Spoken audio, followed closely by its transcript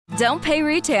Don't pay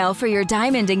retail for your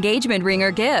diamond engagement ring or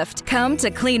gift. Come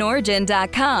to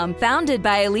CleanOrigin.com. Founded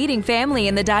by a leading family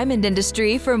in the diamond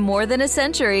industry for more than a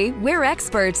century, we're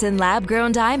experts in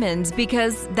lab-grown diamonds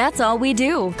because that's all we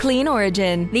do. Clean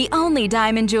Origin, the only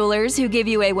diamond jewelers who give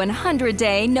you a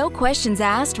 100-day, no questions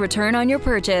asked return on your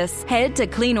purchase. Head to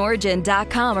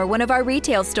CleanOrigin.com or one of our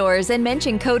retail stores and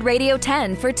mention code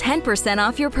Radio10 for 10%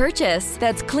 off your purchase.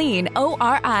 That's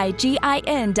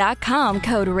CleanOrigin.com,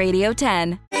 code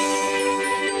Radio10.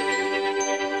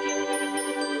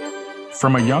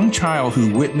 From a young child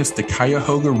who witnessed the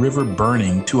Cuyahoga River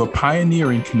burning to a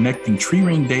pioneer in connecting tree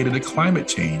ring data to climate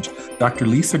change, Dr.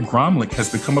 Lisa Gromlich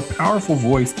has become a powerful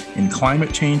voice in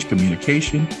climate change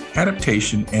communication,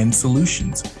 adaptation, and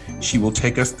solutions. She will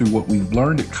take us through what we've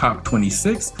learned at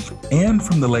COP26 and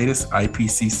from the latest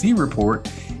IPCC report,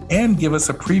 and give us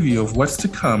a preview of what's to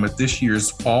come at this year's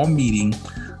fall meeting.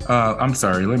 I'm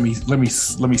sorry, let me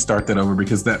start that over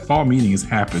because that fall meeting has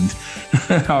happened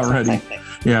already.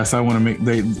 Yes, I want to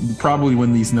they probably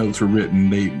when these notes were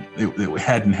written, it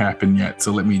hadn't happened yet.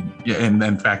 So and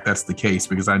in fact, that's the case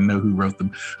because I know who wrote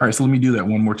them. All right, so let me do that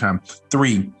one more time.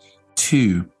 3,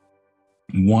 2,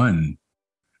 1.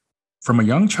 From a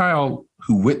young child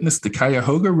who witnessed the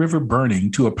Cuyahoga River burning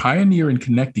to a pioneer in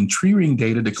connecting tree ring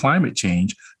data to climate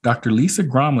change, Dr. Lisa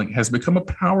Gromlich has become a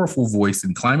powerful voice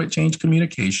in climate change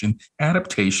communication,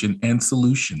 adaptation, and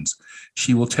solutions.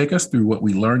 She will take us through what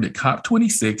we learned at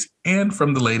COP26 and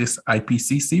from the latest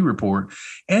IPCC report,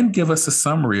 and give us a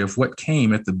summary of what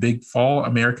came at the big Fall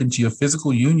American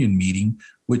Geophysical Union meeting,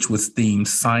 which was themed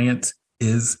Science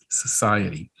is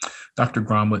Society. Dr.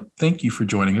 Gromlich, thank you for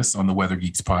joining us on the Weather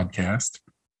Geeks podcast.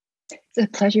 It's a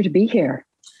pleasure to be here.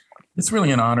 It's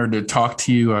really an honor to talk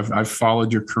to you. I've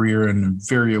followed your career and am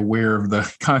very aware of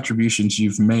the contributions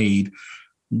you've made.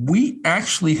 We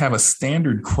actually have a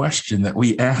standard question that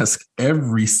we ask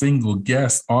every single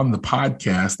guest on the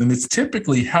podcast, and it's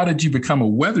typically, how did you become a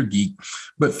weather geek?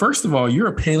 But first of all, you're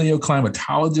a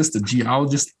paleoclimatologist, a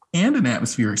geologist, and an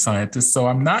atmospheric scientist, so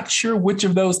I'm not sure which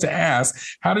of those to ask.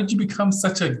 How did you become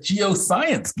such a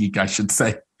geoscience geek, I should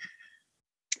say?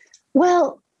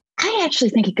 Well, I actually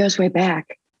think it goes way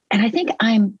back. And I think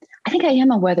I am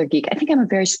a weather geek. I think I'm a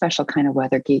very special kind of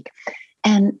weather geek.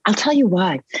 And I'll tell you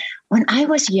why. When I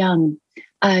was young,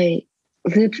 I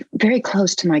lived very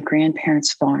close to my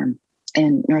grandparents' farm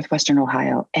in northwestern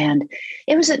Ohio. And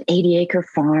it was an 80-acre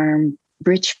farm,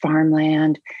 rich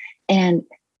farmland. And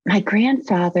my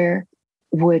grandfather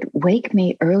would wake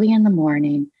me early in the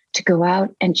morning to go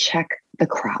out and check the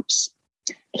crops.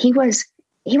 He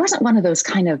wasn't one of those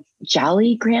kind of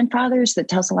jolly grandfathers that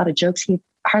tells a lot of jokes. He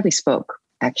hardly spoke,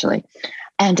 actually.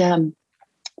 And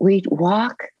we'd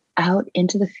walk out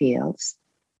into the fields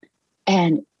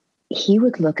and he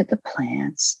would look at the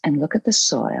plants and look at the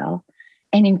soil.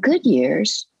 And in good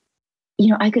years,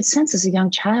 I could sense as a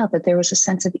young child that there was a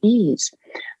sense of ease.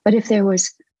 But if there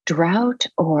was drought,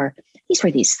 or these were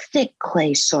these thick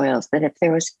clay soils that if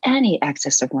there was any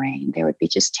excess of rain, there would be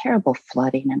just terrible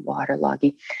flooding and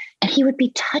waterlogging. And he would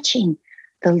be touching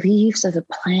the leaves of the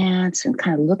plants and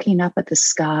kind of looking up at the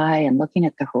sky and looking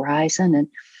at the horizon. And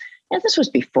this was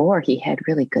before he had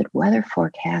really good weather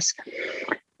forecasts.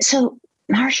 So,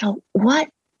 Marshall,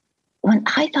 when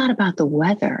I thought about the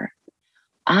weather,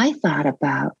 I thought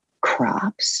about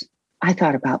crops. I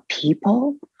thought about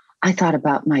people. I thought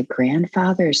about my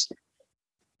grandfather's,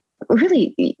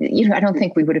 really, I don't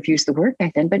think we would have used the word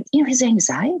back then, but, his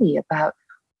anxiety about,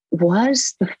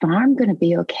 was the farm going to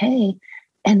be okay?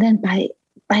 And then by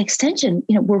extension,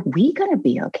 were we going to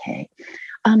be okay?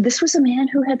 This was a man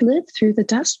who had lived through the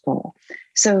Dust Bowl.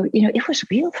 So, it was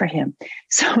real for him.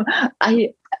 So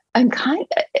I'm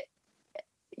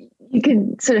you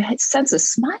can sort of sense a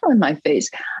smile in my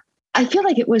face. I feel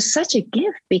like it was such a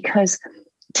gift because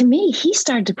to me, he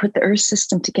started to put the Earth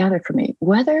system together for me.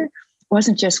 Weather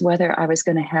wasn't just whether I was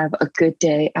going to have a good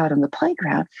day out on the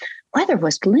playground. Weather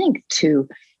was linked to,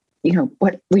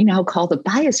 what we now call the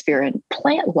biosphere and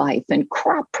plant life and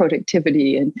crop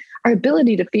productivity and our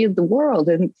ability to feed the world.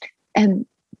 And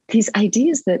these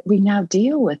ideas that we now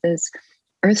deal with as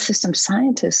Earth system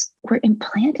scientists were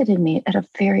implanted in me at a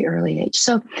very early age.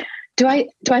 So do I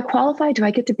qualify? Do I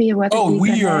get to be a weather geek?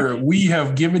 We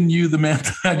have given you the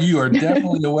mantle. You are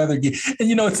definitely a weather geek.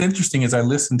 And it's interesting as I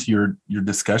listen to your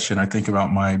discussion, I think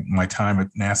about my time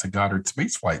at NASA Goddard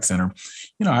Space Flight Center.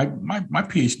 My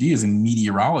PhD is in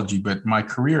meteorology, but my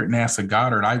career at NASA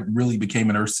Goddard, I really became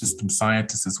an Earth system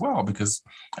scientist as well, because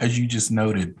as you just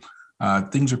noted,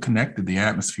 things are connected, the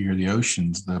atmosphere, the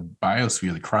oceans, the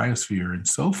biosphere, the cryosphere, and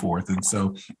so forth. And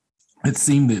so it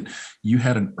seemed that you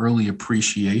had an early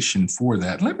appreciation for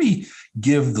that. Let me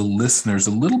give the listeners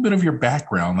a little bit of your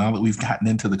background now that we've gotten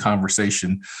into the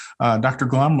conversation. Dr.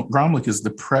 Gromlich is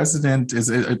the president, is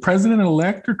a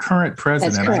president-elect or current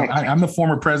president? That's correct. I'm the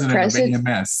former president of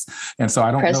AMS, and so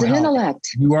I don't know how. President-elect.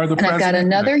 You are the president. I've got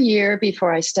another year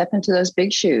before I step into those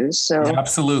big shoes. So yeah,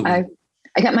 absolutely.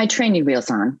 I got my training wheels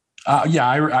on.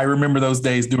 I remember those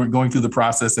days going through the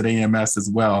process at AMS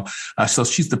as well. So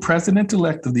she's the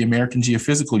president-elect of the American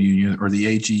Geophysical Union, or the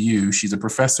AGU. She's a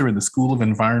professor in the School of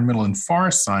Environmental and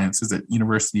Forest Sciences at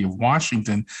University of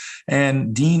Washington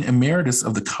and Dean Emeritus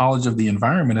of the College of the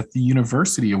Environment at the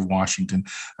University of Washington.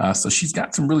 So she's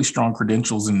got some really strong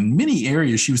credentials in many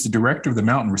areas. She was the director of the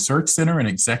Mountain Research Center and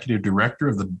executive director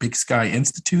of the Big Sky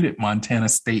Institute at Montana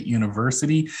State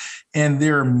University. And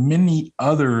there are many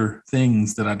other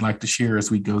things that I'd like to share as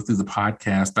we go through the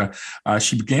podcast.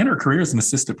 She began her career as an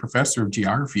assistant professor of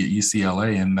geography at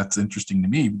UCLA, and that's interesting to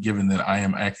me, given that I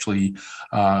am actually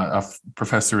a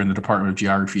professor in the Department of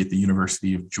Geography at the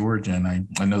University of Georgia, and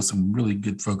I know some really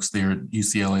good folks there at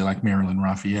UCLA, like Marilyn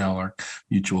Raphael, our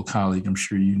mutual colleague. I'm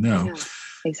sure you know. Yeah,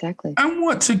 exactly. I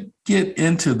want to get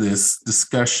into this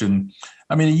discussion.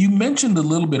 I mean, you mentioned a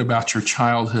little bit about your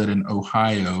childhood in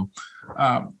Ohio.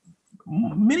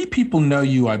 Many people know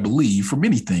you, I believe, for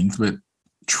many things, but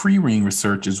tree ring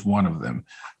research is one of them.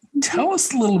 Tell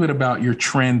us a little bit about your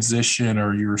transition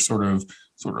or your sort of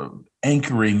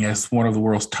anchoring as one of the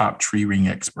world's top tree ring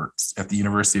experts at the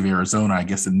University of Arizona. I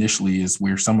guess initially is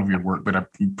where some of your work, but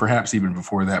perhaps even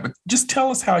before that. But just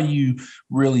tell us how you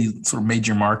really sort of made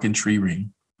your mark in tree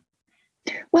ring.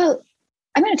 Well,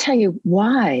 I'm going to tell you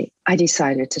why I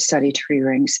decided to study tree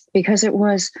rings, because it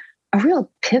was a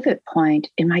real pivot point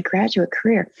in my graduate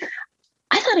career.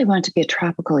 I thought I wanted to be a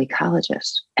tropical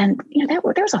ecologist. And, there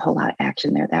was a whole lot of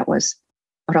action there. That was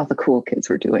what all the cool kids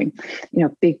were doing,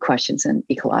 big questions in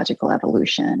ecological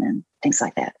evolution and things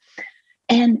like that.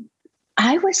 And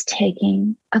I was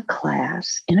taking a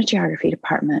class in a geography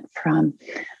department from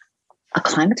a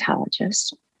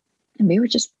climatologist, and we were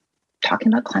just talking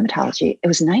about climatology. It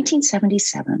was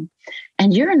 1977,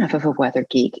 and you're enough of a weather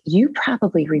geek. You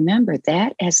probably remember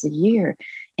that as the year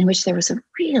in which there was a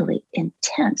really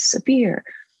intense, severe,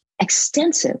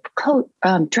 extensive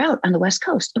drought on the West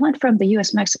Coast. It went from the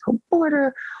U.S.-Mexico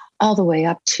border all the way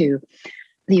up to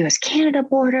the U.S.-Canada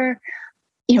border.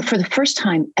 For the first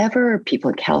time ever, people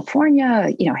in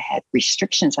California, had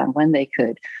restrictions on when they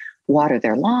could water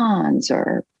their lawns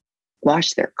or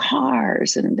wash their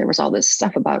cars. And there was all this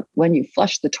stuff about when you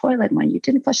flush the toilet and when you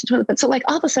didn't flush the toilet. But so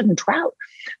all of a sudden drought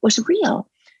was real.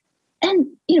 And,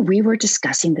 we were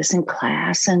discussing this in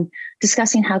class and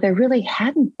discussing how there really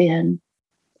hadn't been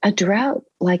a drought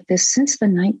like this since the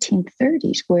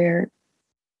 1930s, where,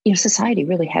 society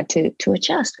really had to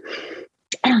adjust.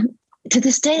 And to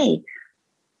this day,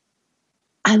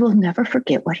 I will never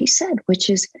forget what he said, which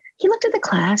is he looked at the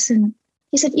class and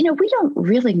he said, we don't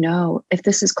really know if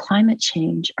this is climate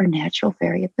change or natural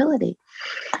variability.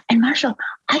 And Marshall,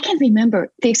 I can remember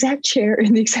the exact chair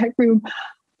in the exact room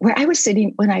where I was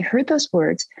sitting when I heard those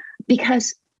words,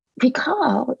 because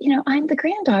recall, I'm the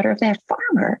granddaughter of that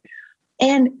farmer.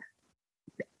 And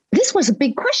this was a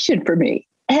big question for me.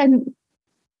 And,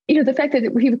 the fact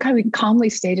that he kind of calmly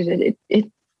stated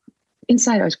it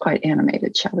inside I was quite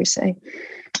animated, shall we say.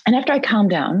 And after I calmed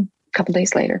down a couple of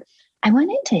days later, I went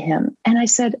into him and I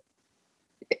said,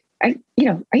 are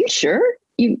you sure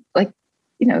in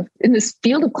this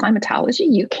field of climatology,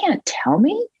 you can't tell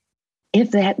me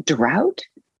if that drought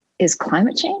is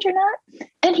climate change or not?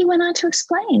 And he went on to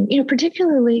explain,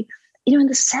 particularly, in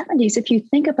the 70s, if you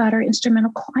think about our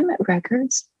instrumental climate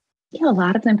records, a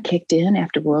lot of them kicked in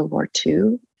after World War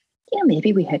II.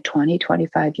 Maybe we had 20,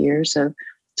 25 years of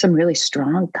some really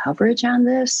strong coverage on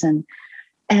this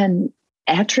and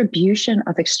attribution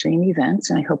of extreme events,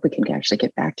 and I hope we can actually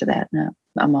get back to that in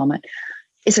a moment,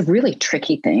 is a really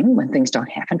tricky thing when things don't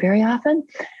happen very often.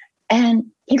 And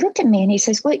he looked at me and he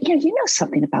says, well, you know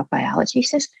something about biology. He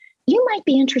says, you might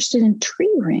be interested in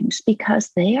tree rings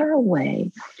because they are a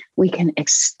way we can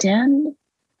extend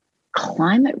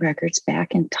climate records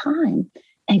back in time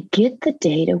and get the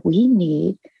data we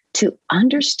need to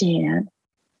understand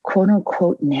quote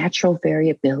unquote natural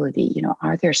variability.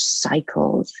 Are there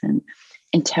cycles and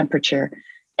in temperature,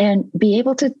 and be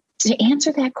able to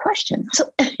answer that question.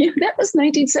 So that was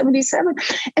 1977.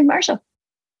 And Marshall,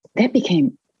 that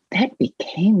became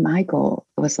my goal.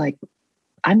 It was like,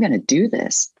 I'm going to do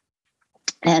this.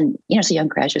 And, as a young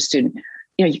graduate student,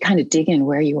 you kind of dig in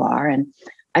where you are. And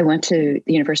I went to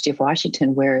the University of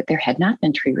Washington, where there had not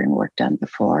been tree ring work done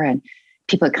before. And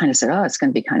people had kind of said, oh, it's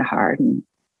going to be kind of hard. And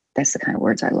that's the kind of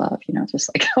words I love, just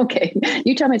like, okay,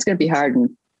 you tell me it's going to be hard and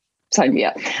sign me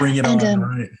up. Bring it on,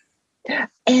 right?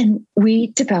 And we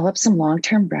developed some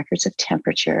long-term records of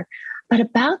temperature. But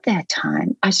about that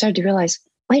time, I started to realize,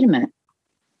 wait a minute,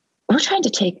 we're trying to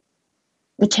take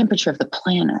the temperature of the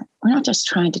planet. We're not just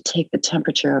trying to take the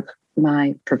temperature of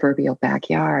my proverbial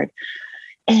backyard.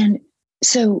 And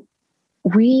so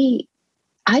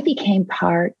I became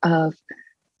part of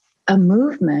a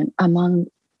movement among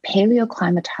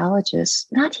paleoclimatologists,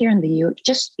 not here in the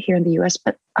just here in the US,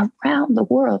 but around the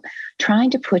world, trying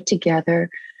to put together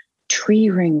tree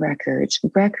ring records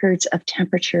of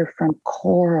temperature from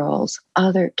corals,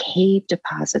 other cave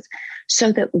deposits,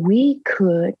 so that we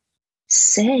could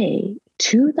say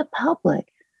to the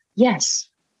public, yes,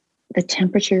 the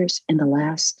temperatures in the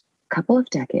last couple of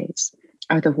decades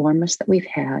are the warmest that we've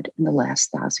had in the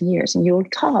last 1,000 years. And you'll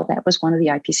recall that was one of the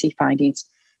IPC findings,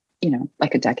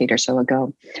 like a decade or so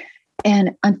ago.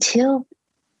 And until,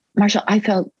 Marshall, I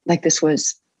felt like this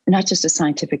was not just a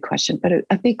scientific question, but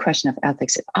a big question of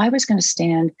ethics. If I was going to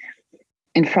stand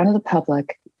in front of the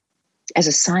public as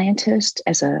a scientist,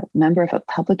 as a member of a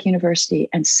public university,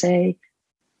 and say,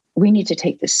 we need to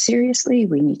take this seriously,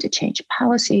 we need to change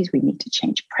policies, we need to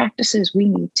change practices, we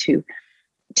need to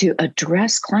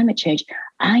address climate change,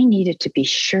 I needed to be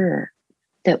sure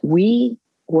that we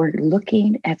were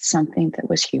looking at something that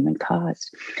was human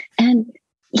caused. And,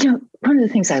 one of the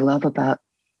things I love about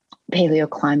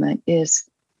paleoclimate is,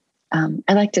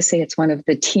 I like to say it's one of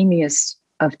the teamiest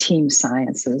of team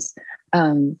sciences.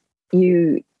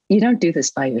 You don't do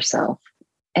this by yourself.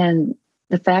 And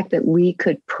the fact that we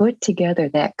could put together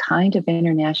that kind of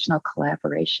international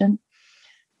collaboration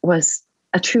was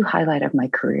a true highlight of my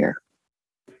career.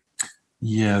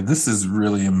 Yeah, this is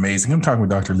really amazing. I'm talking with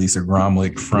Dr. Lisa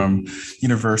Gromlich from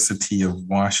University of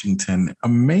Washington.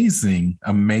 Amazing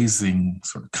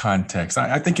sort of context.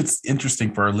 I think it's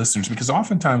interesting for our listeners because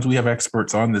oftentimes we have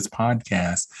experts on this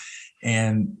podcast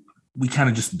and we kind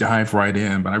of just dive right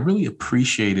in, but I really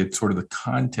appreciated sort of the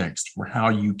context for how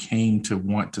you came to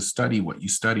want to study what you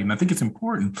study. And I think it's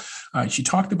important. She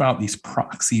talked about these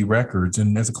proxy records.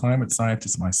 And as a climate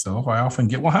scientist myself, I often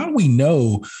get, well, how do we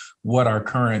know what our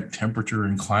current temperature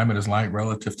and climate is like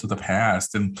relative to the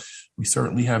past? And we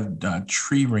certainly have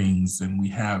tree rings, and we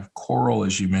have coral,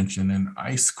 as you mentioned, and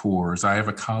ice cores. I have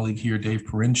a colleague here, Dave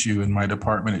Parenchu, in my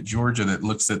department at Georgia that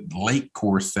looks at lake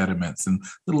core sediments and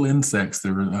little insects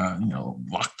that are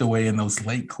locked away in those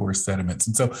lake core sediments.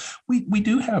 And so we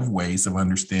do have ways of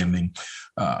understanding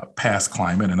past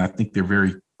climate, and I think they're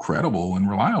very credible and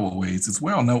reliable ways as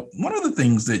well. Now, one of the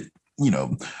things that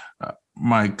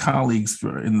my colleagues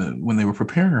when they were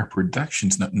preparing our production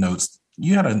notes,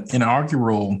 you had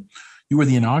you were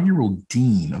the inaugural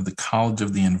dean of the College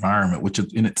of the Environment, which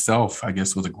in itself, I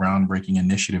guess, was a groundbreaking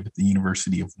initiative at the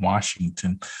University of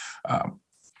Washington. I'm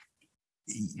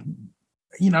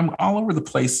all over the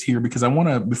place here because I want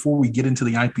to, before we get into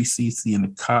the IPCC and the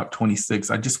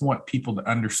COP26, I just want people to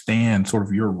understand sort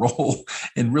of your role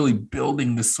in really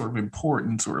building this sort of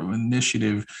important sort of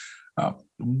initiative.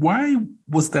 Why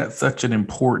was that such an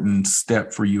important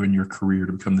step for you in your career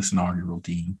to become this inaugural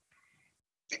dean?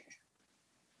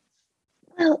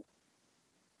 Well,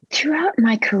 throughout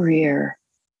my career,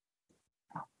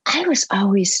 I was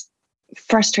always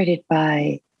frustrated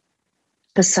by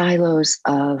the silos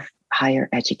of higher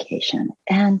education.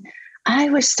 And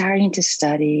I was starting to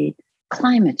study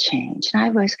climate change. And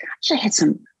I actually had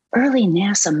some early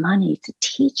NASA money to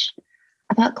teach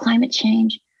about climate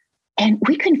change. And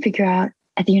we couldn't figure out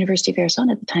at the University of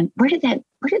Arizona at the time, where did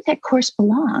that course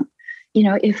belong?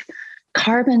 If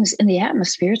carbon's in the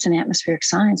atmosphere, it's in atmospheric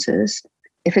sciences.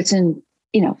 If it's in,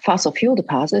 fossil fuel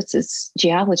deposits, it's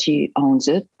geology owns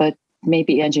it, but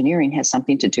maybe engineering has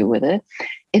something to do with it.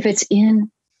 If it's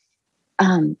in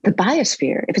the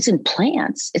biosphere, if it's in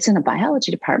plants, it's in a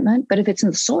biology department. But if it's in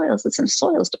the soils, it's in the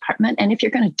soils department. And if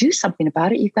you're going to do something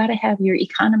about it, you've got to have your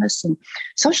economists and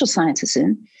social sciences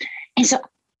in. And so,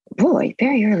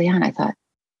 very early on, I thought,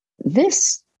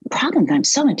 this problem that I'm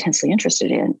so intensely interested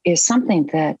in is something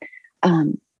that,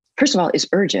 first of all, is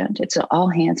urgent. It's all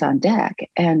hands on deck.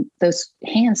 And those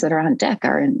hands that are on deck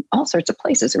are in all sorts of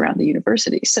places around the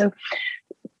university. So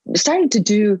I started to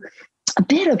do a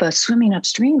bit of a swimming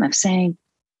upstream of saying,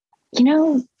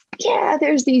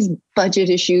 there's these budget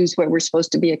issues where we're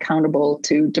supposed to be accountable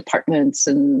to departments,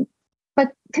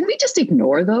 but can we just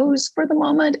ignore those for the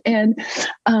moment and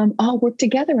all work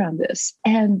together on this?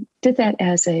 And did that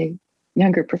as a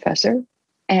younger professor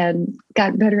and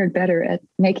got better and better at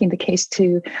making the case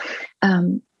to,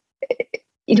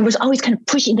 was always kind of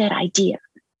pushing that idea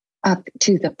up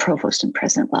to the provost and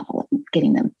president level and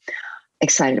getting them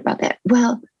excited about that.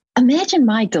 Well, imagine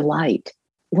my delight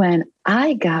when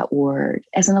I got word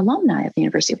as an alumni of the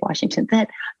University of Washington that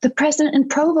the president and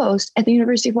provost at the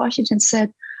University of Washington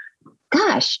said,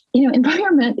 gosh,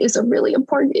 environment is a really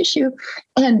important issue.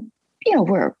 And,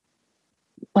 we're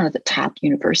one of the top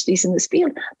universities in this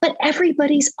field, but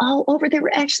everybody's all over. There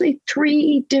were actually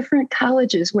 3 different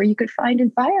colleges where you could find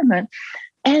environment.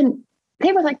 And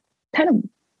they were like, kind of,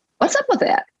 what's up with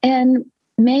that? And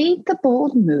made the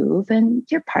bold move. And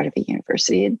you're part of a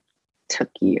university. It took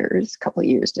a couple of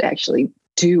years to actually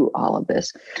do all of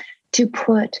this, to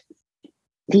put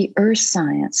the earth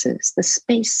sciences, the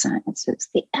space sciences,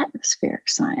 the atmospheric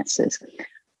sciences,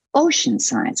 ocean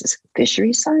sciences,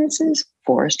 fishery sciences,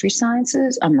 forestry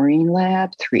sciences, a marine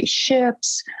lab, 3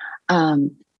 ships,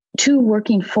 2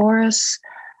 working forests,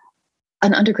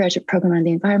 an undergraduate program on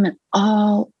the environment,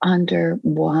 all under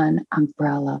one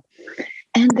umbrella.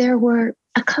 And there were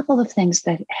a couple of things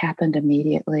that happened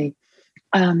immediately.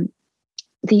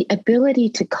 The ability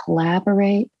to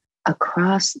collaborate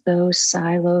across those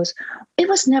silos, it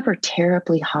was never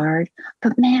terribly hard,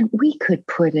 but man, we could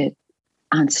put it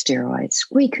on steroids.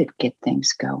 We could get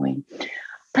things going.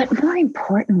 But more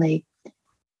importantly,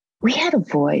 we had a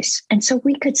voice. And so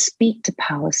we could speak to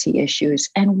policy issues,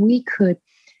 and we could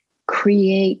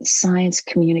create science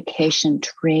communication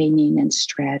training and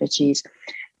strategies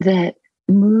that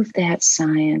move that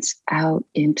science out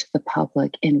into the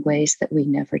public in ways that we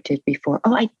never did before.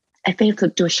 Oh, I failed to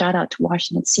do a shout out to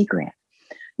Washington Sea Grant.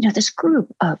 This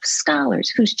group of scholars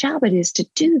whose job it is to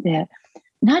do that,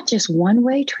 not just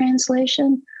one-way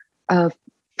translation of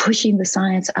pushing the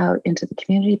science out into the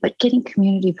community, but getting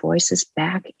community voices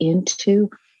back into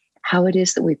how it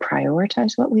is that we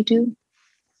prioritize what we do.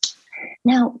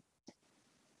 Now,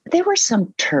 there were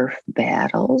some turf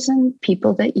battles, and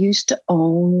people that used to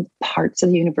own parts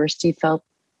of the university felt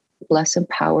less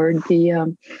empowered.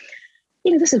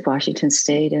 This is Washington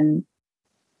State, and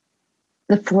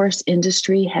the forest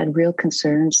industry had real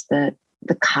concerns that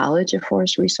the College of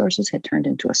Forest Resources had turned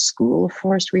into a school of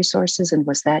forest resources. And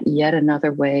was that yet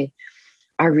another way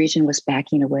our region was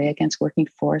backing away against working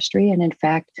forestry? And in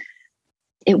fact,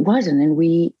 it wasn't. And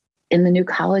we, in the new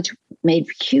college, made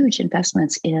huge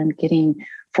investments in getting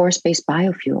forest-based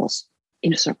biofuels,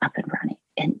 sort of up and running,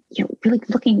 and really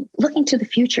looking to the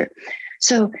future.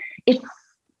 So it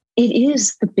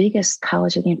is the biggest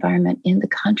college of the environment in the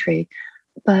country.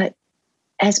 But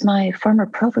as my former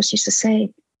provost used to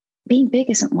say, being big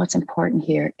isn't what's important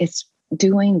here. It's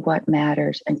doing what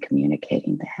matters and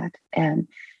communicating that. And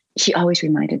she always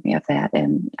reminded me of that.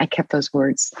 And I kept those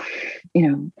words,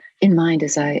 in mind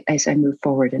as I move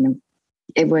forward. And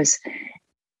it was,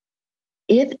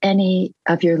 if any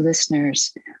of your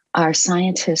listeners are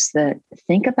scientists that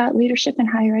think about leadership in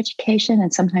higher education,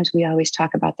 and sometimes we always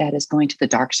talk about that as going to the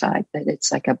dark side, that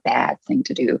it's like a bad thing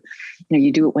to do.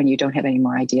 You do it when you don't have any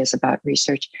more ideas about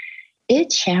research. It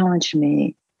challenged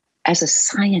me as a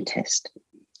scientist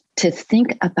to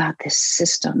think about this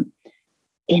system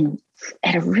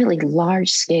at a really large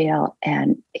scale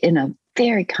and in a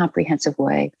very comprehensive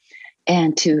way,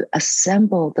 and to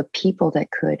assemble the people that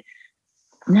could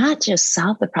not just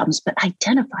solve the problems, but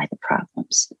identify the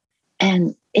problems.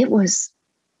 And it was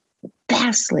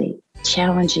vastly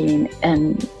challenging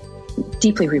and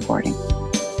deeply rewarding.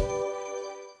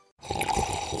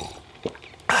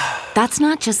 That's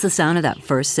not just the sound of that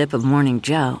first sip of Morning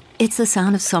Joe. It's the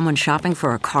sound of someone shopping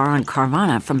for a car on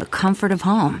Carvana from the comfort of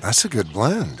home. That's a good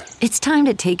blend. It's time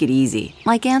to take it easy,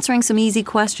 like answering some easy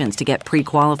questions to get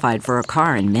pre-qualified for a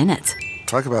car in minutes.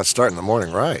 Talk about starting the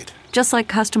morning right. Just like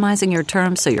customizing your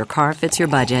terms so your car fits your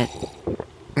budget.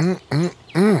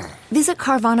 Visit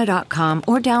Carvana.com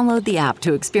or download the app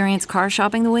to experience car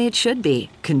shopping the way it should be.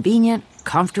 Convenient,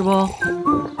 comfortable.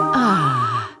 Ah.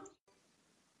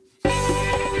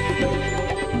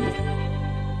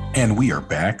 And we are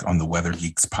back on the Weather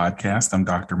Geeks podcast. I'm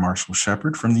Dr. Marshall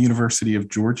Shepard from the University of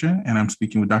Georgia, and I'm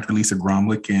speaking with Dr. Lisa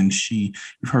Gromlich, and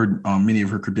you've heard many of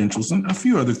her credentials and a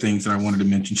few other things that I wanted to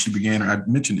mention. I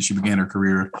mentioned that she began her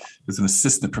career as an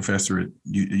assistant professor at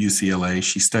UCLA.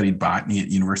 She studied botany at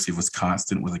University of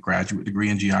Wisconsin with a graduate degree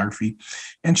in geography,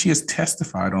 and she has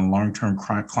testified on long-term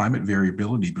climate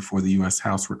variability before the U.S.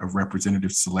 House of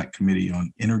Representatives Select Committee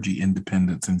on Energy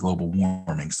Independence and Global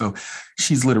Warming. So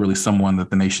she's literally someone that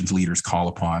the nation's leaders call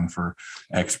upon for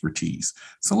expertise.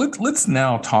 So let's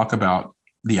now talk about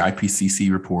the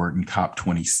IPCC report and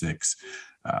COP26.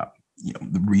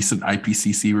 The recent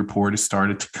IPCC report has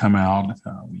started to come out.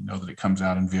 We know that it comes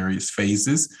out in various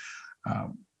phases.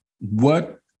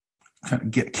 What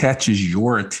catches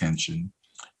your attention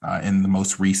in the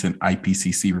most recent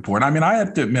IPCC report. I mean, I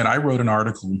have to admit, I wrote an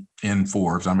article in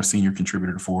Forbes. I'm a senior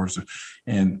contributor to Forbes,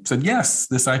 and said, yes,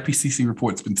 this IPCC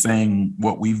report's been saying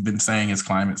what we've been saying as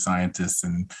climate scientists,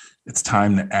 and it's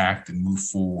time to act and move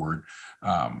forward.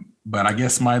 But I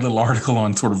guess my little article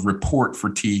on sort of report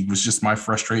fatigue was just my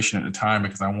frustration at the time,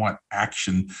 because I want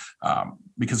action,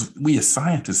 because we as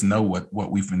scientists know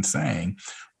what we've been saying.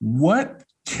 What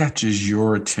catches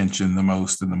your attention the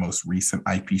most in the most recent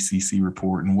IPCC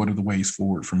report, and what are the ways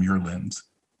forward from your lens?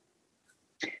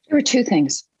 There were two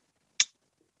things.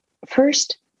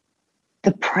 First,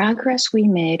 the progress we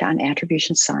made on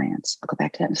attribution science. I'll go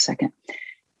back to that in a second.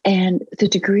 And the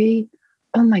degree,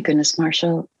 oh my goodness,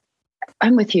 Marshall,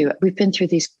 I'm with you. We've been through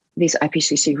these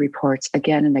IPCC reports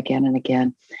again and again and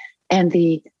again. And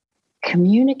the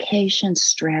communication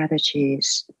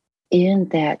strategies in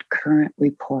that current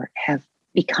report have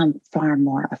become far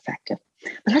more effective.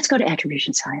 But let's go to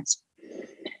attribution science.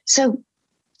 So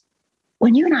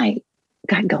when you and I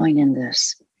got going in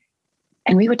this,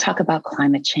 and we would talk about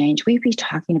climate change, we'd be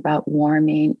talking about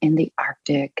warming in the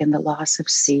Arctic and the loss of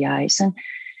sea ice.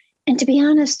 And to be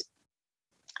honest,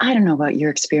 I don't know about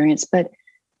your experience, but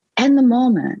in the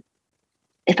moment,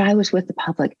 if I was with the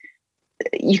public,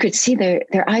 you could see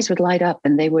their eyes would light up,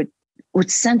 and they would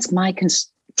sense my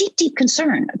deep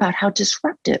concern about how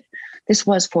disruptive this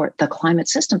was for the climate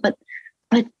system, but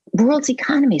world's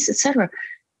economies, et cetera.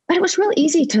 But it was real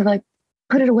easy to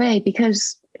put it away,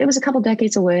 because it was a couple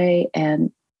decades away,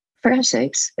 and for God's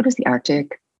sakes, it was the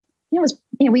Arctic.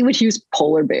 We would use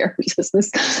polar bears as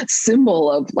this symbol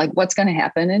of what's going to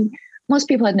happen, and most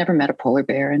people had never met a polar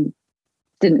bear and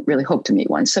didn't really hope to meet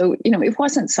one. So it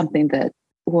wasn't something that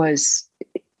was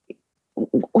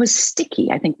sticky.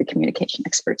 I think the communication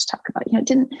experts talk about.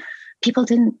 People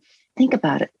didn't think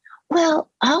about it. Well,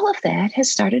 all of that has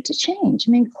started to change.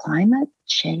 I mean, climate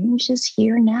change is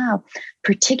here now,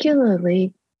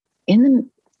 particularly in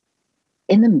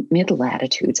the mid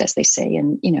latitudes, as they say,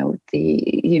 in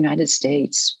the United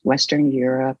States, Western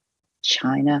Europe,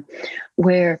 China,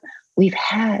 where we've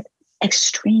had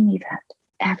extreme event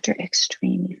after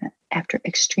extreme event after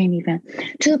extreme event,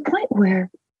 to the point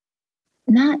where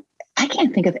I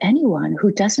can't think of anyone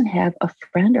who doesn't have a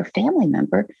friend or family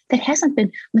member that hasn't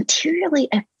been materially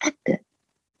affected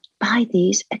by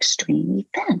these extreme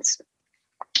events.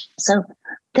 So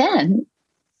then,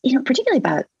 particularly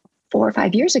about 4 or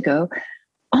 5 years ago,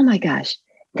 oh my gosh,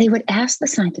 they would ask the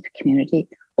scientific community,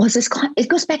 it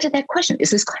goes back to that question,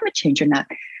 is this climate change or not?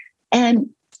 And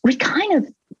we kind of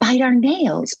bite our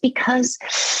nails because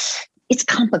it's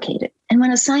complicated. And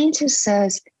when a scientist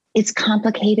says it's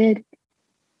complicated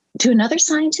to another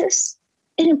scientist,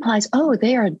 it implies, oh,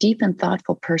 they are a deep and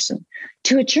thoughtful person.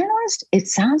 To a journalist, it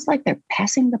sounds like they're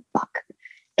passing the buck,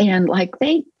 and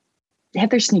they have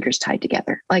their sneakers tied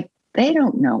together. They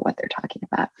don't know what they're talking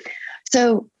about.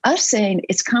 So us saying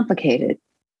it's complicated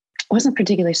wasn't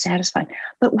particularly satisfying.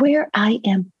 But where I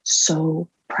am so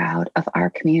proud of our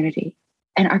community,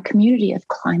 and our community of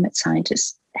climate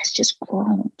scientists has just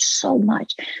grown so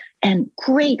much, and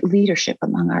great leadership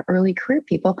among our early career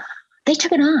people, they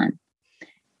took it on.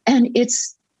 And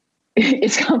it's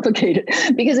complicated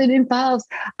because it involves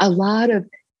a lot of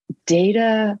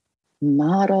data,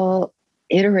 model,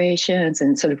 iterations,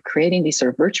 and sort of creating these sort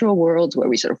of virtual worlds where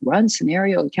we sort of run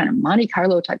scenario, kind of Monte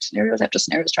Carlo type scenarios after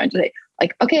scenarios, trying to say,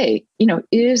 okay,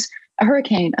 is a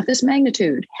hurricane of this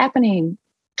magnitude happening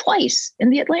twice in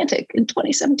the Atlantic in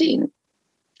 2017?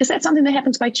 Is that something that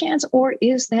happens by chance, or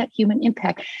is that human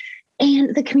impact?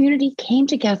 And the community came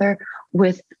together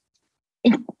with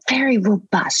very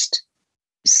robust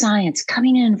science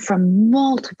coming in from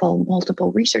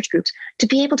multiple research groups to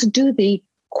be able to do the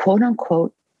quote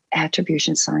unquote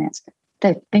attribution science.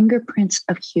 The fingerprints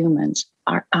of humans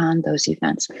are on those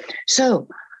events. So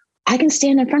I can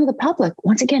stand in front of the public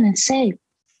once again and say,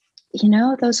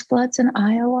 those floods in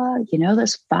Iowa,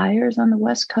 those fires on the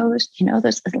West Coast,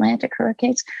 those Atlantic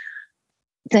hurricanes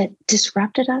that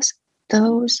disrupted us,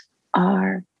 those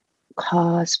are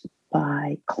caused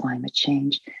by climate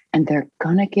change, and they're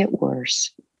going to get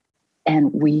worse.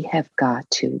 And we have got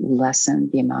to lessen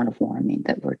the amount of warming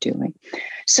that we're doing.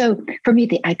 So for me,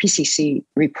 the IPCC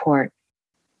report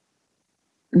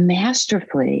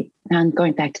masterfully, and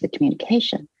going back to the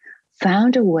communication,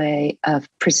 found a way of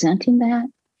presenting that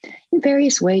in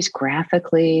various ways,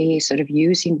 graphically, sort of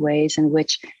using ways in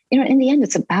which, in the end,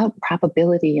 it's about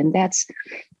probability. And that's,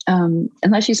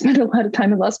 unless you spend a lot of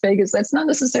time in Las Vegas, that's not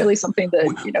necessarily something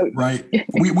that, Right.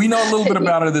 We know a little bit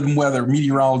about it in weather,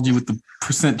 meteorology, with the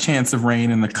percent chance of rain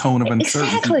and the cone of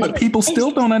uncertainty. Exactly. But people still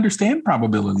don't understand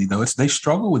probability, though. They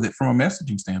struggle with it from a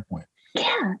messaging standpoint.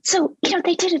 Yeah. So,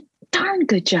 they did darn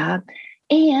good job.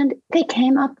 And they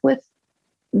came up with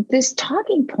this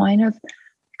talking point of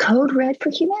code red for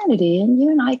humanity. And you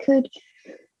and I could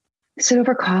sit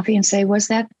over coffee and say, was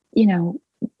that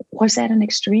an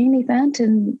extreme event?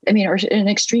 And or an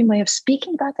extreme way of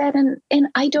speaking about that? And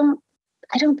I don't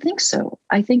think so.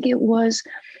 I think it was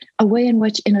a way in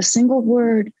which, in a single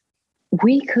word,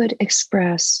 we could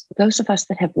express, those of us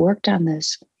that have worked on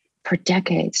this for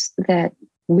decades, that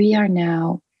we are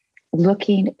now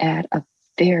looking at a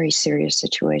very serious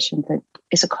situation that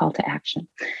is a call to action.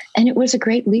 And it was a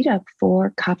great lead up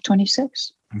for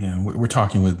COP26. Yeah, we're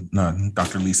talking with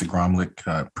Dr. Lisa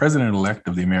Gromlich, President-elect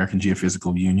of the American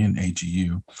Geophysical Union,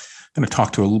 AGU. I'm going to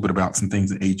talk to her a little bit about some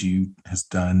things that AGU has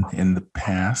done in the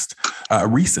past,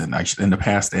 in the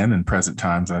past and in present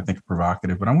times that I think are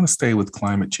provocative. But I want to stay with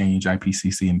climate change,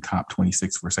 IPCC, and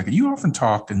COP26 for a second. You often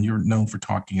talk, and you're known for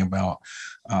talking about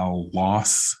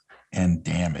loss and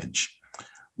damage.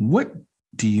 What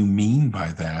do you mean by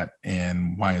that,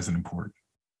 and why is it important?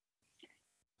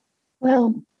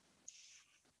 Well,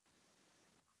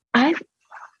 I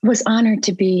was honored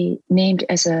to be named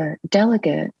as a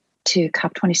delegate to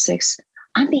COP26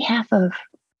 on behalf of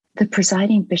the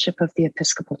presiding bishop of the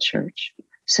Episcopal Church.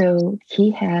 So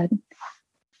he had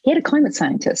a climate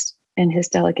scientist in his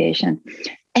delegation,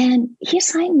 and he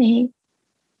assigned me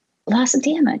loss and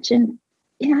damage. And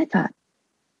I thought,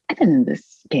 I've been in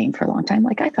this game for a long time.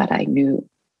 I thought I knew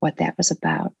what that was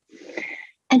about.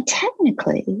 And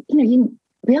technically,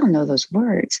 we all know those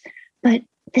words, but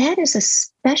that is a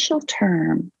special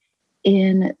term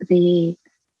in the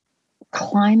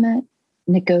climate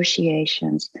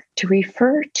negotiations to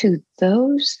refer to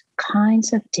those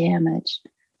kinds of damage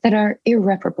that are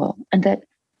irreparable and that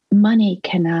money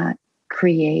cannot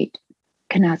create,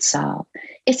 cannot solve.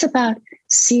 It's about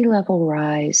sea level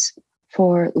rise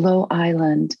for low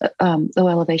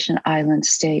elevation island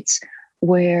states,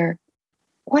 where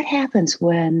what happens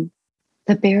when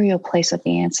the burial place of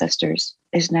the ancestors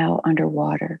is now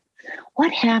underwater?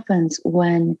 What happens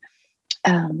when,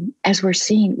 as we're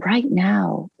seeing right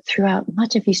now throughout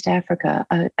much of East Africa,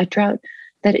 a drought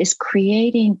that is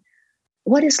creating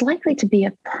what is likely to be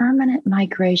a permanent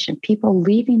migration, people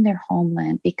leaving their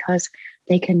homeland because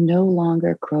they can no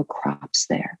longer grow crops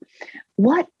there?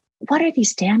 What are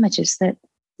these damages that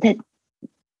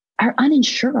are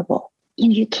uninsurable?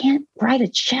 You can't write a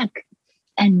check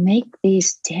and make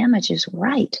these damages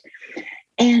right.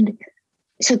 And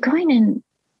so going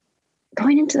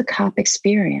into the COP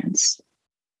experience,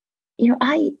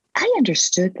 I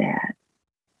understood that.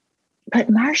 But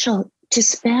Marshall, to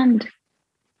spend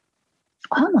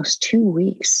almost 2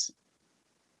 weeks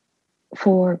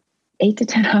for 8 to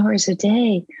 10 hours a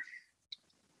day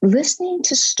listening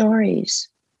to stories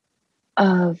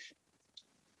of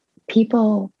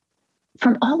people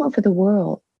from all over the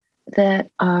world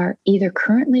that are either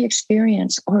currently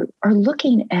experiencing or are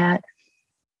looking at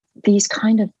these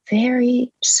kind of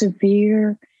very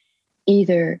severe,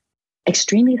 either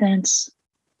extreme events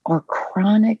or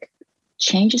chronic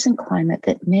changes in climate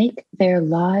that make their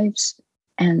lives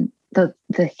and the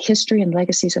history and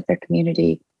legacies of their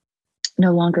community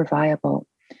no longer viable,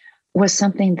 was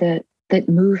something that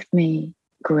moved me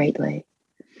greatly.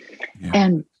 Yeah.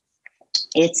 And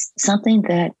it's something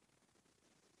that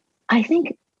I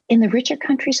think in the richer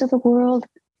countries of the world,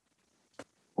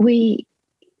 we're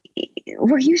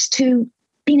used to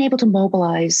being able to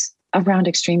mobilize around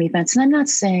extreme events. And I'm not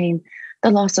saying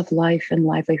the loss of life and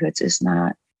livelihoods is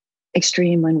not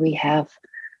extreme when we have,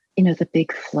 the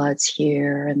big floods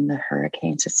here and the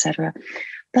hurricanes, et cetera.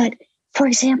 But for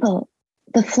example,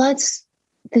 the floods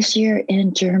this year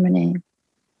in Germany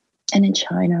and in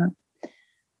China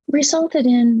resulted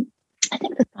in, I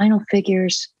think the final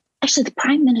figures, actually the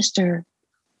Prime Minister,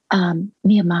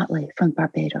 Mia Mottley from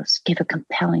Barbados, gave a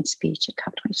compelling speech at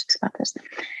COP26 about this.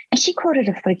 And she quoted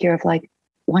a figure of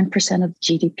 1% of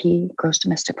GDP, gross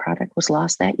domestic product, was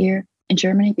lost that year in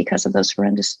Germany because of those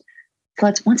horrendous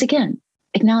floods. Once again,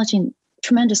 acknowledging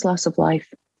tremendous loss of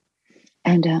life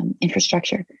and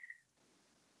infrastructure.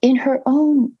 In her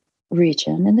own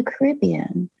region, in the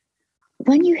Caribbean,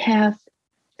 when you have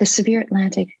the severe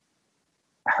Atlantic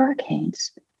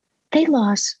hurricanes, they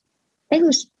lose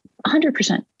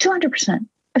 100%, 200%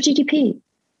 of GDP,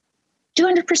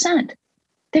 200%.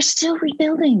 They're still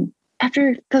rebuilding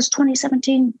after those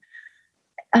 2017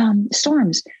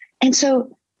 storms. And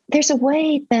so there's a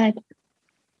way that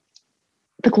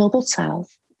the global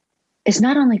South is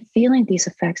not only feeling these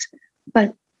effects,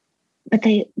 but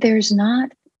there's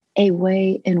not a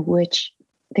way in which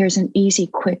there's an easy,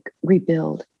 quick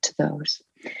rebuild to those.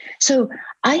 So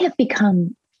I have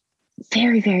become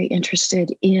very, very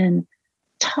interested in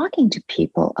talking to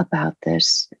people about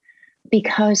this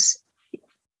because,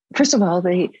 first of all,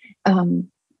 I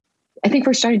think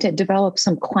we're starting to develop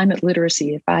some climate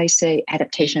literacy. If I say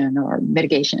adaptation or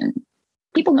mitigation,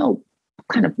 people know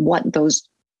kind of what those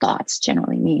thoughts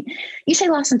generally mean. You say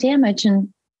loss and damage,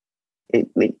 and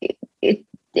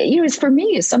it's for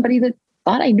me as somebody that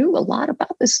thought I knew a lot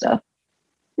about this stuff.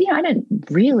 I didn't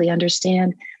really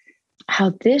understand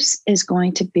how this is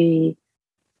going to be.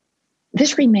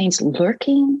 This remains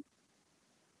lurking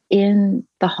in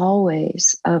the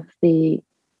hallways of the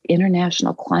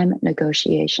international climate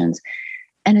negotiations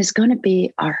and is going to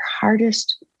be our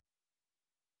hardest,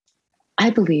 I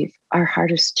believe, our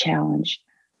hardest challenge,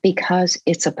 because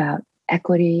it's about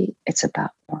equity, it's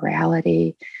about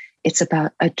morality, it's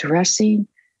about addressing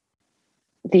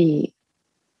the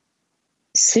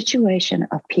situation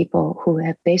of people who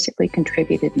have basically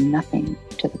contributed nothing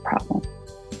to the problem.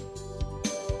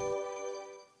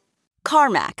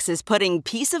 CarMax is putting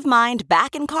peace of mind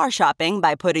back in car shopping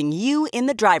by putting you in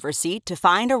the driver's seat to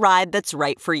find a ride that's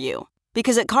right for you.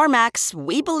 Because at CarMax,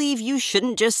 we believe you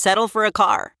shouldn't just settle for a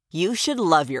car. You should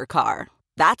love your car.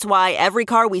 That's why every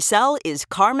car we sell is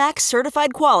CarMax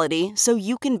certified quality, so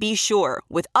you can be sure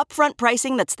with upfront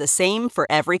pricing that's the same for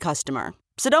every customer.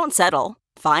 So don't settle.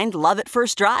 Find love at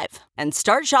first drive and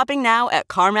start shopping now at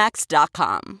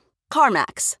CarMax.com.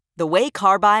 CarMax, the way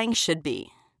car buying should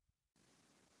be.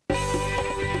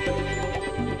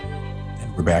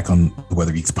 We're back on the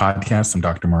Weather Geeks podcast. I'm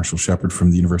Dr. Marshall Shepard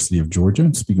from the University of Georgia,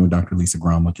 and speaking with Dr. Lisa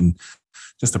Gromlich, and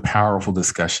just a powerful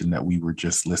discussion that we were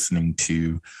just listening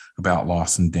to about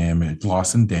loss and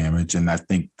damage. And I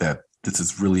think that this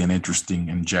is really an interesting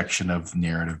injection of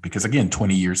narrative because, again,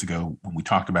 20 years ago, when we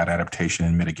talked about adaptation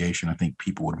and mitigation, I think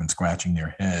people would have been scratching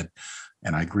their head.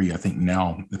 And I agree. I think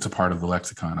now it's a part of the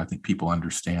lexicon. I think people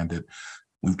understand it.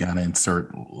 We've got to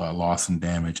insert loss and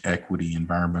damage, equity,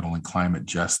 environmental and climate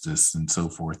justice, and so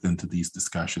forth into these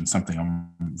discussions, something I'm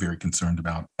very concerned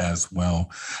about as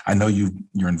well. I know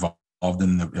you're involved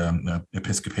in the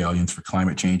Episcopalians for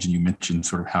Climate Change, and you mentioned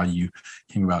sort of how you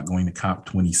came about going to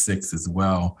COP26 as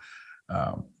well.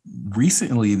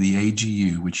 Recently, the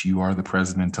AGU, which you are the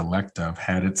president-elect of,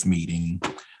 had its meeting.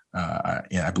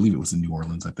 I believe it was in New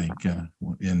Orleans, I think.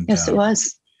 Yes, it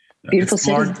was. Beautiful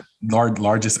city.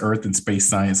 Largest Earth and space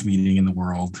science meeting in the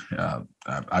world.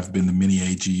 I've been to many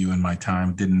AGU in my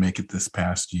time, didn't make it this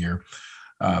past year.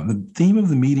 The theme of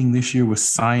the meeting this year was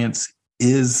Science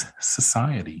is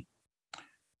Society.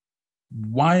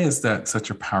 Why is that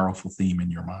such a powerful theme in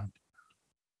your mind?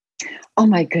 Oh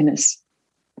my goodness,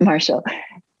 Marshall.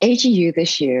 AGU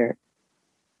this year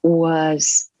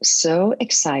was so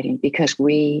exciting because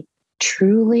we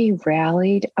truly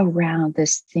rallied around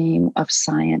this theme of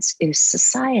science is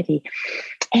society.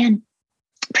 And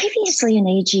previously in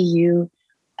AGU,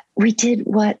 we did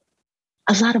a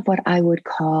lot of what I would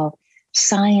call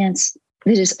science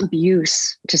that is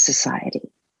abuse to society.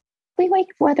 We make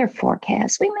weather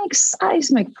forecasts, we make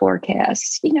seismic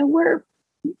forecasts,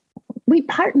 we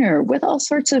partner with all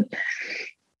sorts of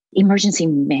emergency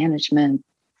management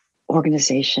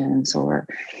organizations or,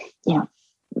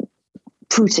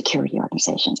 food security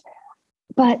organizations.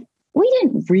 But we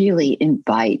didn't really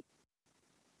invite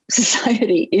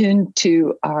society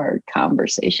into our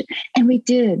conversation. And we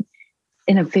did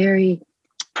in a very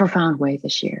profound way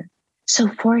this year. So,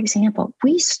 for example,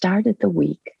 we started the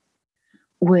week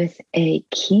with a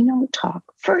keynote talk,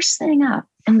 first thing up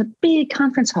in the big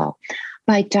conference hall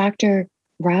by Dr.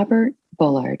 Robert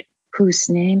Bullard, whose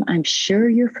name I'm sure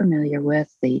you're familiar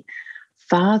with, the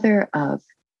father of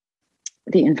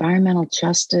the environmental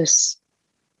justice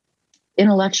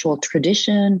intellectual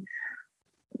tradition,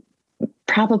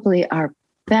 probably our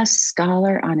best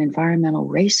scholar on environmental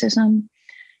racism.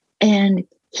 And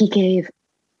he gave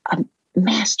a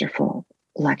masterful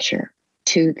lecture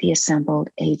to the assembled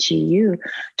AGU,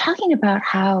 talking about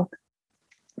how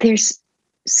there's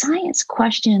science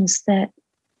questions that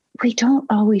we don't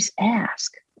always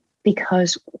ask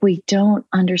because we don't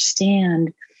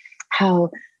understand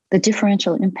how the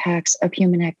differential impacts of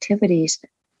human activities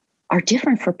are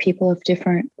different for people of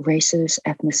different races,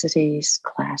 ethnicities,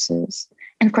 classes.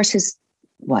 And of course, his,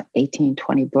 18,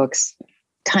 20 books,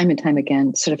 time and time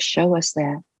again, sort of show us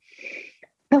that.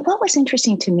 But what was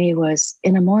interesting to me was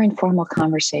in a more informal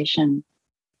conversation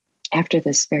after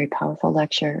this very powerful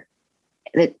lecture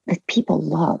that people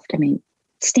loved. I mean,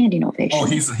 standing ovation. Oh,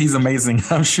 he's amazing.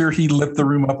 I'm sure he lit the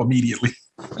room up immediately.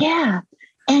 Yeah.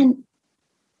 And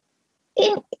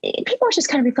people were just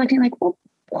kind of reflecting like, well,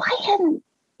 why hadn't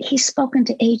he spoken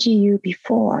to AGU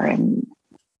before? And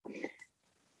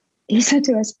he said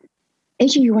to us,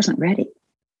 AGU wasn't ready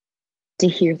to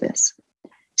hear this.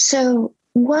 So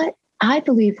what I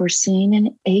believe we're seeing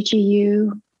in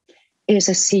AGU is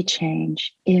a sea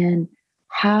change in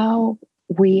how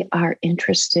we are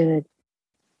interested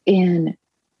in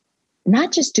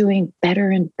not just doing better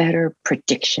and better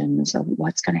predictions of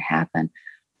what's going to happen,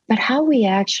 but how we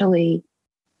actually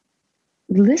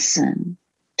listen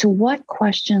to what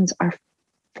questions are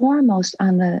foremost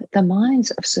on the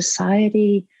minds of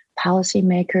society,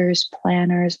 policymakers,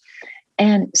 planners,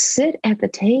 and sit at the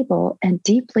table and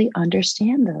deeply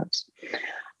understand those.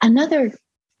 Another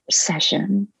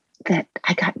session that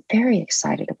I got very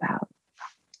excited about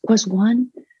was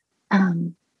one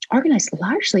organized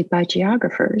largely by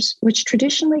geographers, which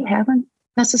traditionally haven't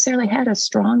necessarily had a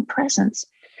strong presence.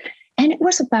 And it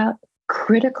was about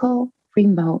critical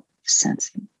remote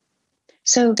sensing.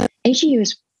 So AGU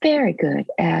is very good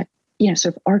at,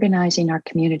 sort of organizing our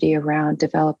community around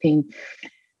developing,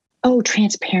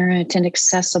 transparent and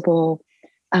accessible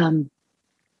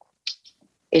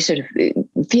sort of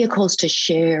vehicles to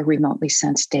share remotely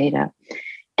sensed data.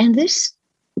 And this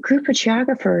group of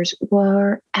geographers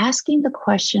were asking the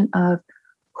question of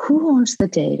who owns the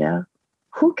data,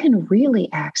 who can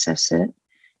really access it,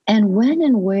 and when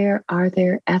and where are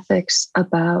there ethics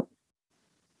about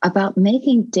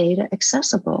making data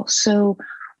accessible. So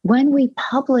when we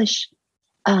publish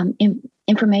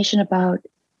information about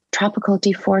tropical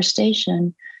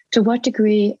deforestation, to what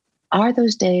degree are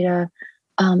those data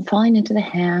falling into the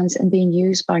hands and being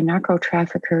used by narco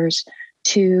traffickers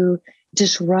to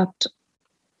disrupt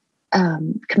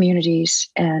communities?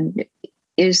 And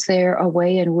is there a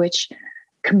way in which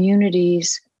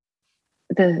communities,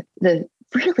 the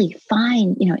really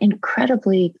fine,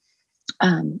 incredibly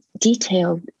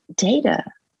detailed data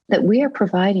that we are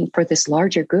providing for this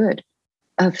larger good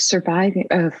of surviving,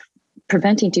 of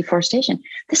preventing deforestation,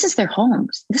 this is their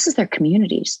homes, this is their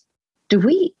communities. Do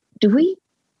we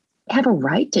have a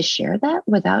right to share that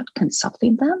without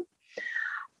consulting them?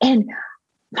 And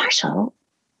Marshall,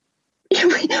 we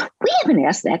haven't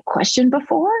asked that question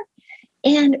before.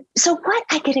 And so what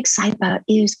I get excited about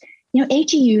is,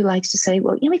 AGU likes to say,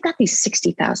 well, we've got these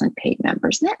 60,000 paid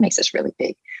members, and that makes us really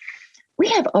big. We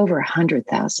have over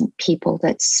 100,000 people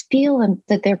that feel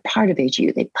that they're part of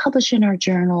AGU. They publish in our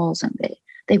journals and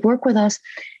they work with us.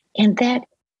 And that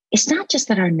it's not just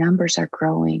that our numbers are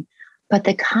growing, but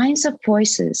the kinds of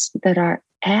voices that are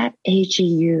at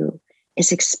AGU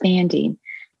is expanding,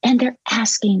 and they're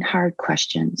asking hard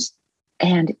questions.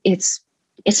 And it's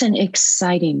an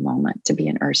exciting moment to be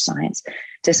in earth science,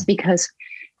 just because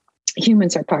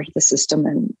humans are part of the system,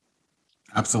 and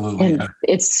absolutely, and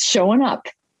it's showing up.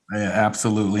 Yeah,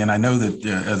 absolutely. And I know that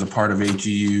as a part of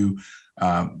AGU,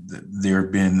 there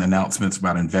have been announcements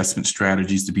about investment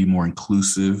strategies to be more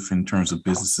inclusive in terms of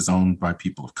businesses owned by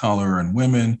people of color and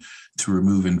women, to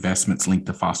remove investments linked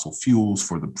to fossil fuels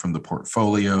from the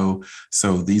portfolio.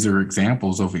 So these are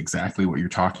examples of exactly what you're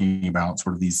talking about,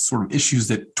 sort of these sort of issues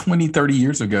that 20, 30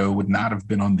 years ago would not have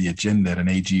been on the agenda at an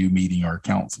AGU meeting or a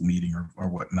council meeting or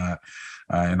whatnot.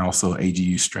 And also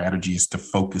AGU strategies to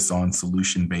focus on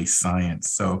solution-based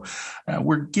science. So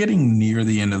we're getting near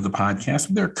the end of the podcast.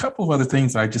 There are a couple of other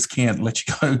things I just can't let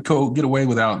you go get away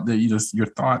without your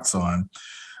thoughts on.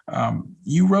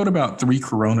 You wrote about 3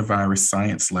 coronavirus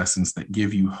science lessons that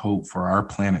give you hope for our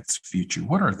planet's future.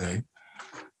 What are they?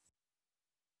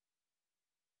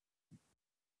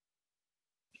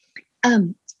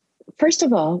 First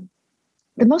of all,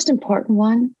 the most important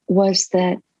one was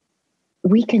that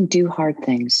we can do hard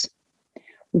things.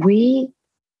 We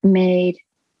made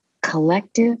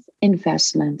collective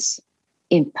investments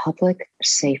in public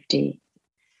safety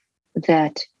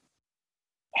that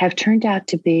have turned out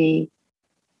to be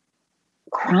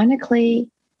chronically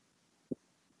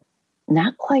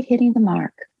not quite hitting the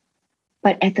mark.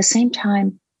 But at the same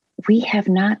time, we have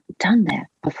not done that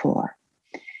before.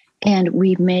 And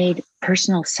we've made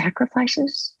personal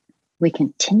sacrifices. We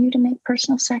continue to make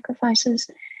personal sacrifices.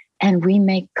 And we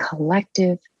make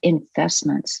collective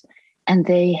investments. And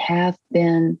they have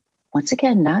been, once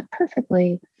again, not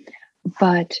perfectly,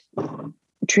 but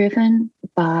driven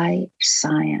by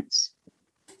science.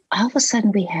 All of a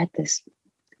sudden, we had this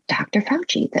Dr.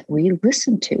 Fauci that we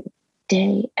listened to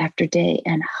day after day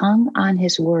and hung on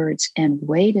his words and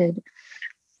waited,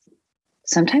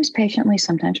 sometimes patiently,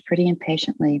 sometimes pretty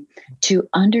impatiently, to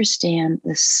understand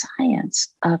the science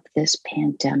of this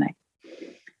pandemic.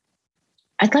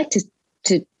 I'd like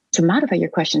to modify your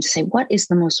question to say, what is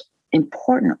the most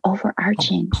important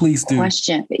overarching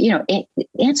question,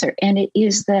 answer? And it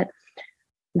is that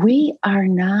we are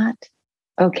not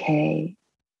okay,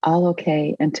 all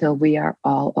okay, until we are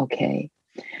all okay.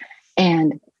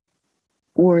 And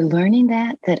we're learning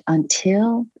that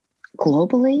until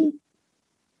globally,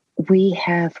 we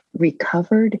have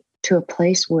recovered to a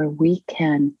place where we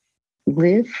can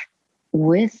live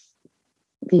with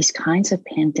these kinds of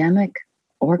pandemic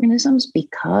organisms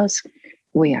because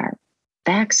we are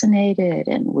vaccinated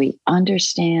and we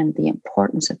understand the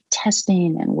importance of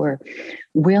testing, and we're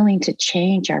willing to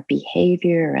change our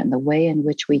behavior and the way in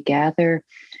which we gather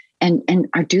and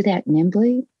do that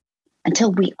nimbly.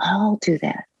 Until we all do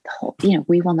that,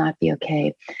 we will not be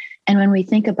okay. And when we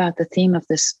think about the theme of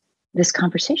this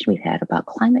conversation we've had about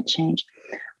climate change,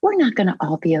 we're not going to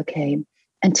all be okay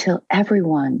until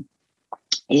everyone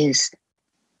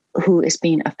who is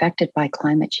being affected by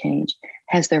climate change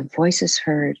has their voices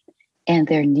heard and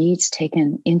their needs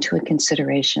taken into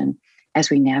consideration as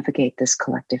we navigate this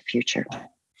collective future.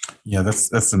 Yeah,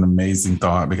 that's an amazing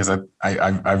thought, because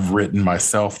I've written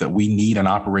myself that we need an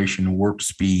Operation Warp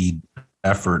Speed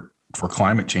effort for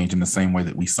climate change in the same way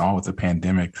that we saw with the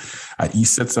pandemic. You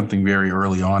said something very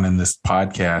early on in this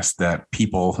podcast that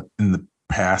people in the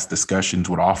past discussions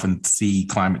would often see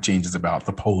climate change as about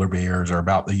the polar bears or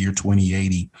about the year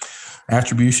 2080.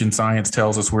 Attribution science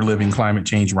tells us we're living climate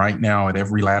change right now at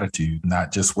every latitude,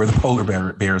 not just where the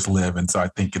polar bears live. And so I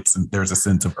think there's a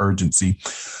sense of urgency.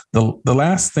 The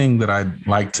last thing that I'd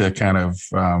like to kind of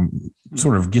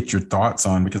sort of get your thoughts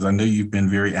on, because I know you've been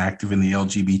very active in the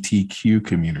LGBTQ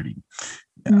community,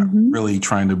 really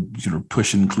trying to sort of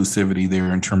push inclusivity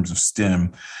there in terms of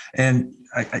STEM. And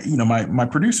my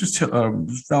producers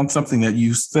found something that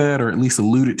you said, or at least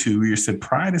alluded to, where you said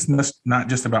pride is not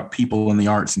just about people in the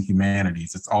arts and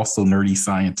humanities. It's also nerdy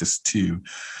scientists too.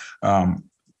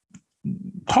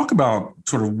 Talk about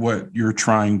sort of what you're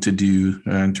trying to do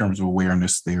in terms of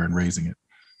awareness there and raising it.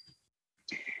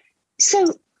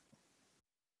 So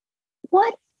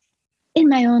what in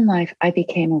my own life I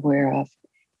became aware of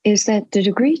is that the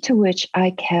degree to which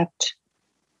I kept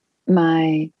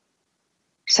my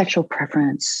sexual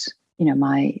preference,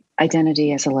 my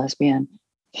identity as a lesbian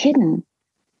hidden,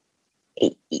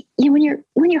 when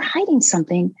you're hiding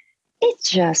something, it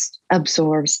just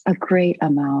absorbs a great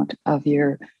amount of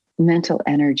your mental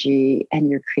energy and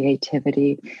your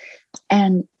creativity.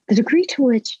 And the degree to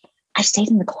which I stayed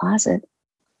in the closet,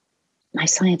 my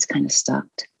science kind of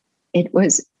sucked.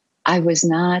 I was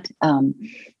not,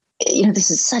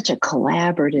 this is such a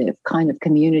collaborative kind of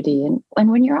community.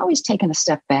 And when you're always taking a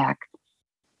step back,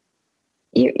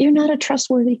 you're not a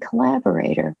trustworthy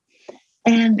collaborator.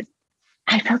 And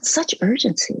I felt such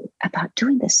urgency about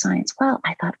doing this science. Well,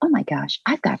 I thought, oh my gosh,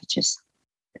 I've got to just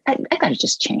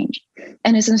change.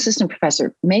 And as an assistant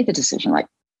professor, made the decision like,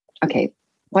 okay,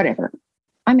 whatever.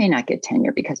 I may not get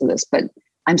tenure because of this, but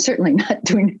I'm certainly not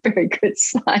doing very good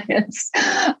science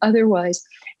otherwise.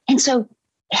 And so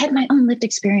I had my own lived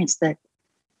experience that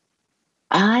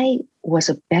I was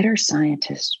a better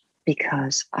scientist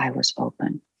because I was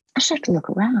open. I started to look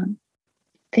around.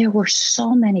 There were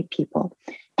so many people.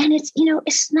 And it's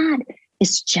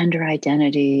gender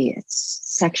identity, it's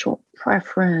sexual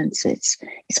preference, it's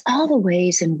all the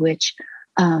ways in which,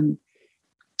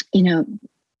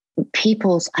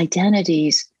 people's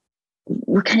identities,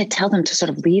 we kind of tell them to sort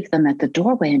of leave them at the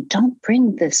doorway and don't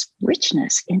bring this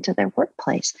richness into their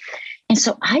workplace. And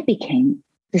so I became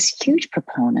this huge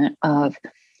proponent of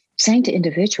saying to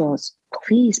individuals,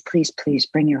 please, please, please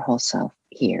bring your whole self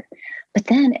here. But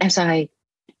then as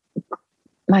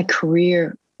my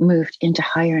career moved into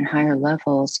higher and higher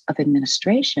levels of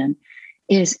administration,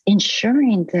 is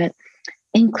ensuring that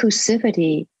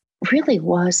inclusivity really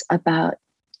was about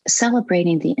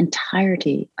celebrating the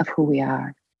entirety of who we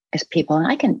are as people. And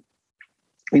I can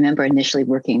remember initially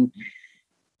working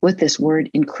with this word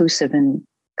inclusive and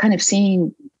kind of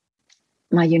seeing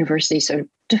my university sort of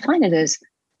define it as,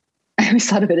 I always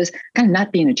thought of it as kind of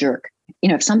not being a jerk.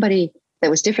 If somebody that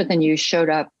was different than you showed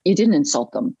up, you didn't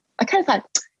insult them. I kind of thought,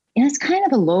 it's kind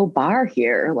of a low bar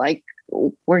here. Like,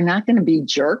 we're not going to be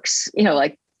jerks.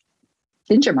 Like,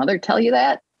 didn't your mother tell you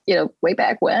that, way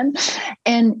back when?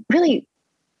 And really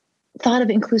thought of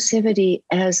inclusivity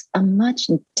as a much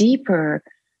deeper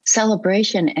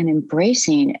celebration and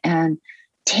embracing and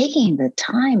taking the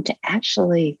time to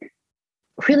actually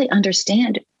really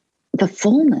understand the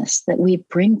fullness that we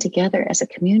bring together as a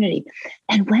community.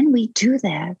 And when we do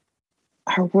that,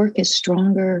 our work is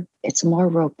stronger, it's more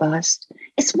robust,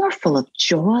 it's more full of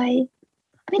joy.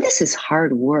 This is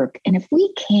hard work. And if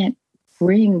we can't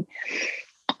bring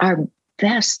our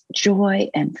best joy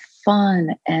and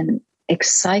fun and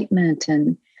excitement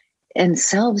and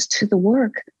selves to the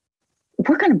work,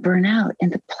 we're going to burn out,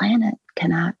 and the planet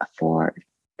cannot afford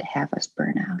to have us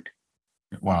burn out.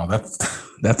 Wow,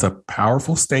 that's a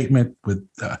powerful statement with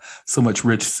so much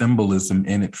rich symbolism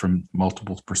in it from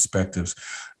multiple perspectives.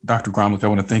 Dr. Gromlich, I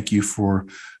want to thank you for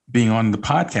being on the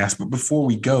podcast. But before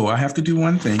we go, I have to do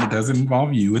one thing. It doesn't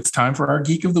involve you. It's time for our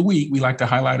Geek of the Week. We like to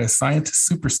highlight a scientist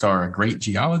superstar, a great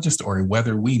geologist, or a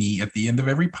weather weenie at the end of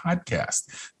every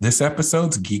podcast. This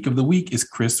episode's Geek of the Week is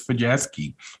Chris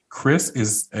Fajewski. Chris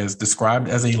is described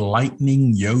as a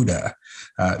lightning Yoda.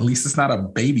 At least it's not a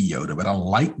baby Yoda, but a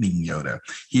lightning Yoda.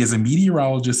 He is a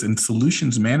meteorologist and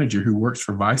solutions manager who works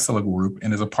for Vaisala Group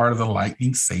and is a part of the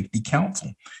Lightning Safety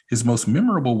Council. His most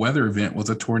memorable weather event was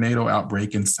a tornado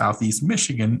outbreak in Southeast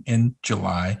Michigan in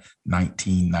July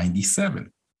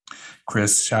 1997.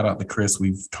 Chris, shout out to Chris.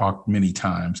 We've talked many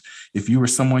times. If you or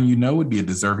someone you know would be a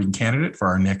deserving candidate for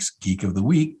our next Geek of the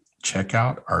Week, check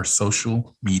out our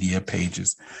social media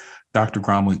pages. Dr.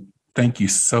 Gromlich, thank you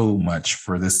so much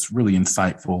for this really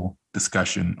insightful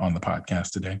discussion on the podcast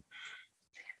today.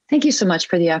 Thank you so much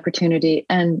for the opportunity.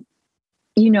 And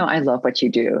I love what you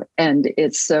do. And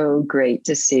it's so great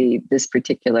to see this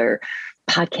particular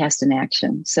podcast in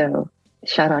action. So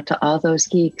shout out to all those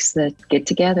geeks that get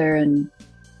together and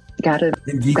gotta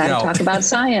talk about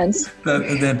science.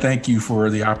 Then thank you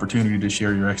for the opportunity to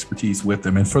share your expertise with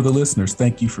them. And for the listeners,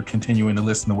 thank you for continuing to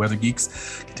listen to Weather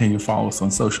Geeks. Continue to follow us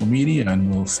on social media,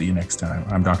 and we'll see you next time.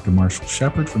 I'm Dr. Marshall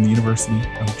Shepard from the University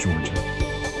of Georgia.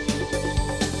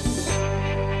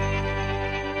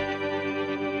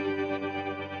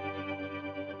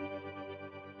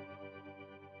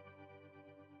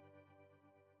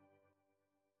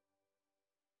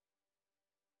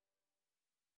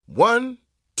 One,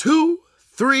 2,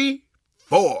 3,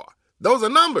 4. Those are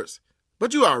numbers.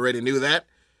 But you already knew that.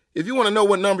 If you want to know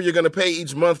what number you're going to pay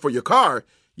each month for your car,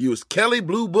 use Kelley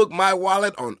Blue Book My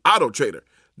Wallet on AutoTrader.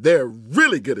 They're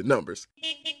really good at numbers.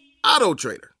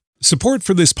 AutoTrader. Support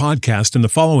for this podcast and the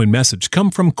following message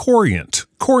come from Corient.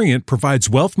 Corient provides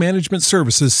wealth management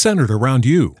services centered around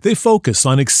you. They focus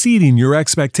on exceeding your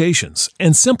expectations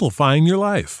and simplifying your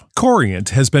life. Corient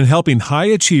has been helping high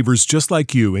achievers just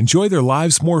like you enjoy their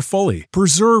lives more fully,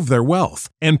 preserve their wealth,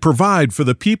 and provide for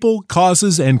the people,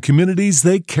 causes, and communities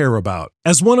they care about.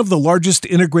 As one of the largest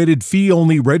integrated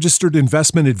fee-only registered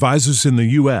investment advisors in the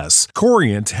U.S.,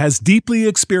 Corient has deeply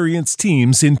experienced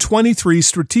teams in 23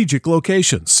 strategic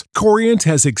locations. Corient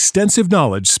has extensive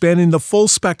knowledge spanning the full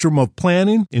spectrum of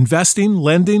planning, investing,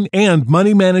 lending, and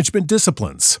money management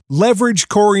disciplines. Leverage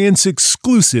Corient's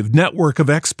exclusive network of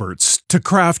experts to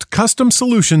craft custom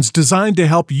solutions designed to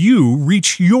help you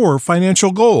reach your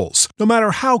financial goals, no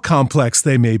matter how complex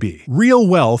they may be. Real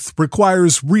wealth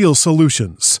requires real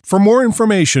solutions. For more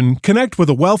information, connect with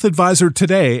a wealth advisor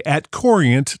today at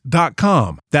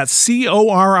Corient.com. That's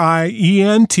Corient.com.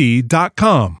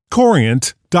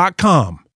 Corient.com.